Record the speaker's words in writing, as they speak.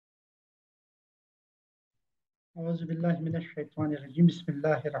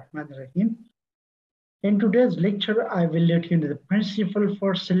Bismillahirrahmanirrahim. In today's lecture, I will let you know the principle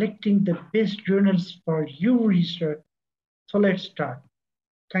for selecting the best journals for your research. So let's start.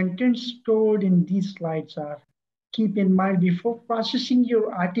 Contents stored in these slides are: keep in mind before processing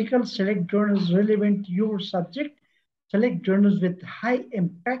your article, select journals relevant to your subject, select journals with high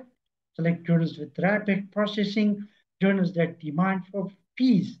impact, select journals with rapid processing, journals that demand for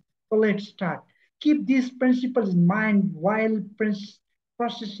fees. So let's start. Keep these principles in mind while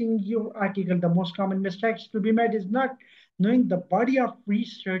processing your article. The most common mistakes to be made is not knowing the body of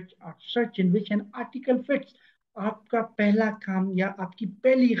research or search in which an article fits. आपका पहला काम या आपकी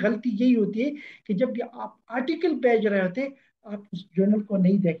पहली गलती यही होती है कि जब ये आप आर्टिकल भेज रहे होते, आप उस जर्नल को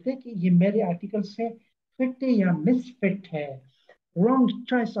नहीं देखते कि ये मेरे आर्टिकल से फिट है या मिसफिट है. Wrong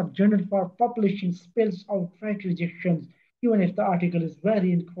choice of journal for publishing spells out right rejections, even if the article is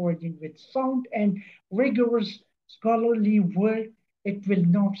very encouraging with sound and rigorous scholarly work, it will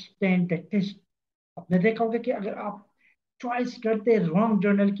not stand the test. आपने देखा होगा कि अगर आप choice करते wrong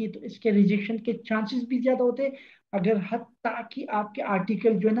journal की तो इसके रिजेक्शन के चांसेस भी ज्यादा होते, अगर हत्ता कि आपके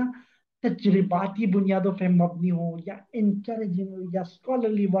आर्टिकल जो है ना तजर्बाती बुनियादों पर मबनी हो या इंकरेजिंग हो या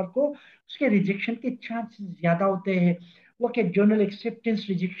स्कॉलरली वर्क हो, उसके रिजेक्शन के चांसेस ज्यादा होते हैं. Look at journal acceptance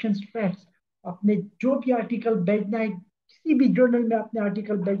rejection stats. आपने जो भी आर्टिकल भेजना है, किसी भी जर्नल में आपने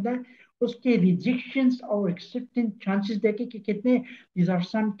आर्टिकल भेजना है, उसके रिजेक्शंस और एक्सेप्टेंस चांसेस देखें कि कितने. these are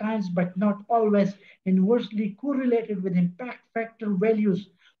sometimes but not always inversely correlated with impact factor values.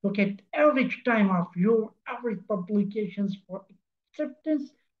 Look at average time of your average publications for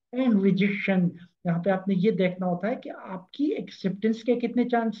acceptance and rejection. यहाँ पे आपने ये देखना होता है कि आपकी एक्सेप्टेंस के कितने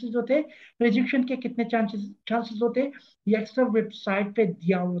चांसेस होते हैं, रिजेक्शन के कितने चांसेस चांसेस होते हैं. ये अक्सर वेबसाइट पे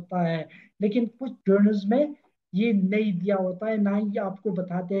दिया होता है, लेकिन कुछ जर्नल्स में ये नहीं दिया होता है, ना ही आपको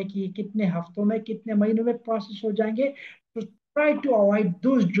बताते हैं कि ये कितने हफ्तों में कितने महीनों में प्रोसेस हो जाएंगे. तो try to avoid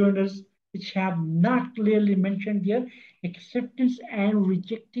those journals which have not clearly mentioned their acceptance and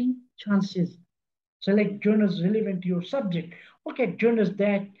rejecting chances. Select journals relevant to your subject. Look at journals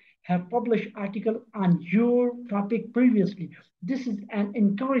that have published articles on your topic previously. This is an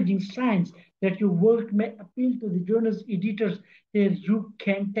encouraging sign that your work may appeal to the journal's editors. Here you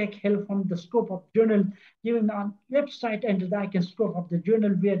can take help from the scope of journal given on website and the icon scope of the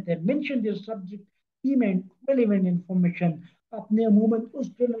journal where they mention their subject, theme and relevant information. अपने अमूमन उस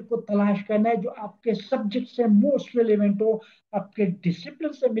journal को तलाश करना है जो आपके subject से मोस्ट रिलेवेंट हो, आपके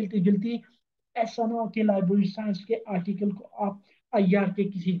डिसिप्लिन से मिलती जुलती. ऐसा ना हो कि लाइब्रेरी साइंस के आर्टिकल को आप आईआर के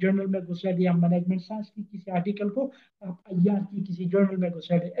किसी जर्नल में घुसा दिया, मैनेजमेंट साइंस की किसी आर्टिकल को आप आईआर की किसी जर्नल में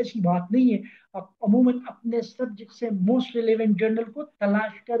घुसा दिया. ऐसी बात नहीं है. आप अमूमन अपने सब्जेक्ट से मोस्ट रिलेवेंट जर्नल को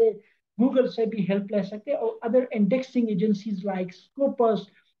तलाश करें. गूगल से भी हेल्प ले सकते हैं और other indexing agencies like Scopus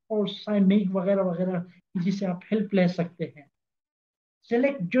और साइमेक वगैरह वगैरह किसी से आप हेल्प ले सकते हैं.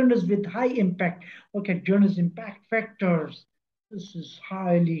 Select journals with high impact. Look at journals impact factors. This is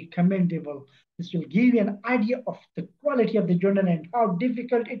highly commendable. This will give you an idea of the quality of the journal and how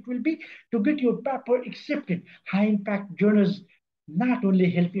difficult it will be to get your paper accepted. High impact journals not only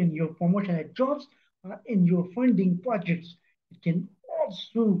help you in your promotion at jobs or in your funding projects, it can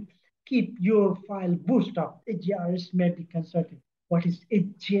also keep your file boosted up. HJRS may be consulted. What is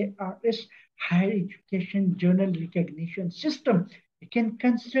HJRS? Higher Education Journal Recognition System. You can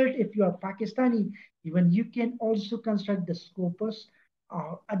consult if you are Pakistani. Even you can also consult the Scopus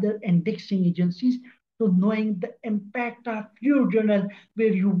or other indexing agencies to knowing the impact of your journal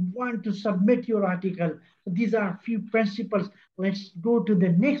where you want to submit your article. So these are a few principles. Let's go to the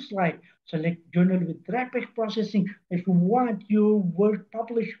next slide. Select journal with rapid processing. If you want your work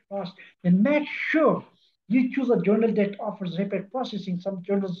published fast, then make sure you choose a journal that offers rapid processing. Some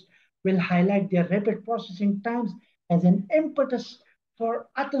journals will highlight their rapid processing times as an impetus for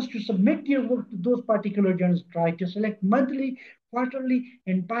others to submit their work to those particular journals. Try to select monthly, quarterly,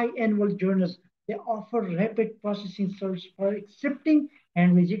 and biannual journals. They offer rapid processing service for accepting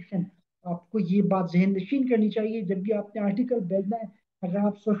and rejection. आपको ये बात जहन नशीन करनी चाहिए जब भी आपने article भेजना है. अगर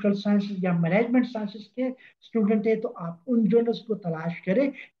आप सोशल साइंसेज या मैनेजमेंट साइंसेज के स्टूडेंट हैं तो आप उन जर्नल्स को तलाश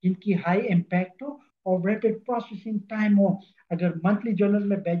करें जिनकी हाई इम्पैक्ट हो और रैपिड प्रोसेसिंग टाइम हो. अगर मंथली जर्नल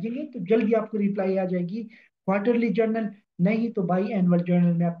में भेजेंगे तो जल्दी आपको रिप्लाई आ जाएगी. क्वार्टरली जर्नल नहीं तो बाई एनुअल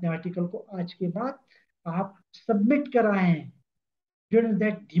जर्नल में अपने आर्टिकल को आज के बाद आप सबमिट कराएं. Journals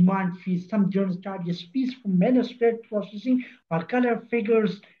that demand fees. Some journals charges fees for manuscript processing or color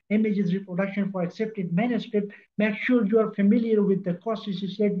figures, images reproduction for accepted manuscript. Make sure you are familiar with the costs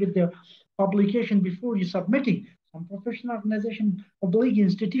associated with the publication before you submitting. Some professional organization, public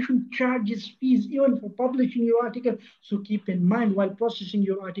institution charges fees even for publishing your article. So keep in mind while processing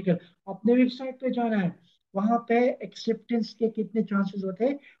your article. अपने website पे जाना है, वहां पे acceptance के कितने chances होते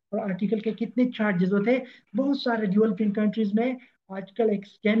हैं और आर्टिकल के कितने चार्जेस होते हैं। बहुत सारे डेवलपिंग कंट्रीज में आजकल एक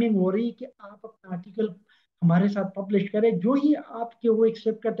स्कैमिंग हो रही है कि आप अपना आर्टिकल हमारे साथ पब्लिश करें, जो ही आपके वो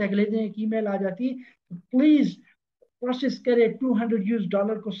एक्सेप्ट करते हैं, अगले दिन एक ईमेल आ जाती है, तो प्लीज प्रोसेस करें,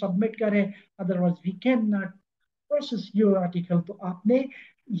 $200 को सबमिट करें, otherwise we can not process your article. तो आपने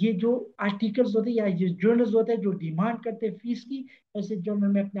ये जो आर्टिकल्स होते हैं या ये जर्नल्स होते हैं जो डिमांड करते हैं फीस की, ऐसे जर्नल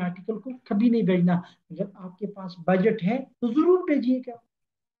में अपने आर्टिकल को कभी नहीं भेजना। अगर आपके पास बजट है तो जरूर भेजिएगा।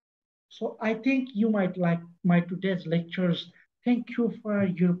 So I think you might like my today's lectures. Thank you for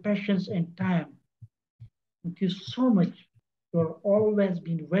your patience and time. Thank you so much. You're always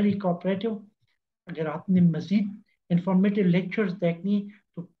been very cooperative. अगर आपने मजीद informative lectures देखनी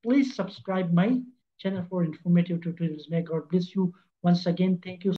तो please subscribe my channel for informative tutorials. May God bless you once again. Thank you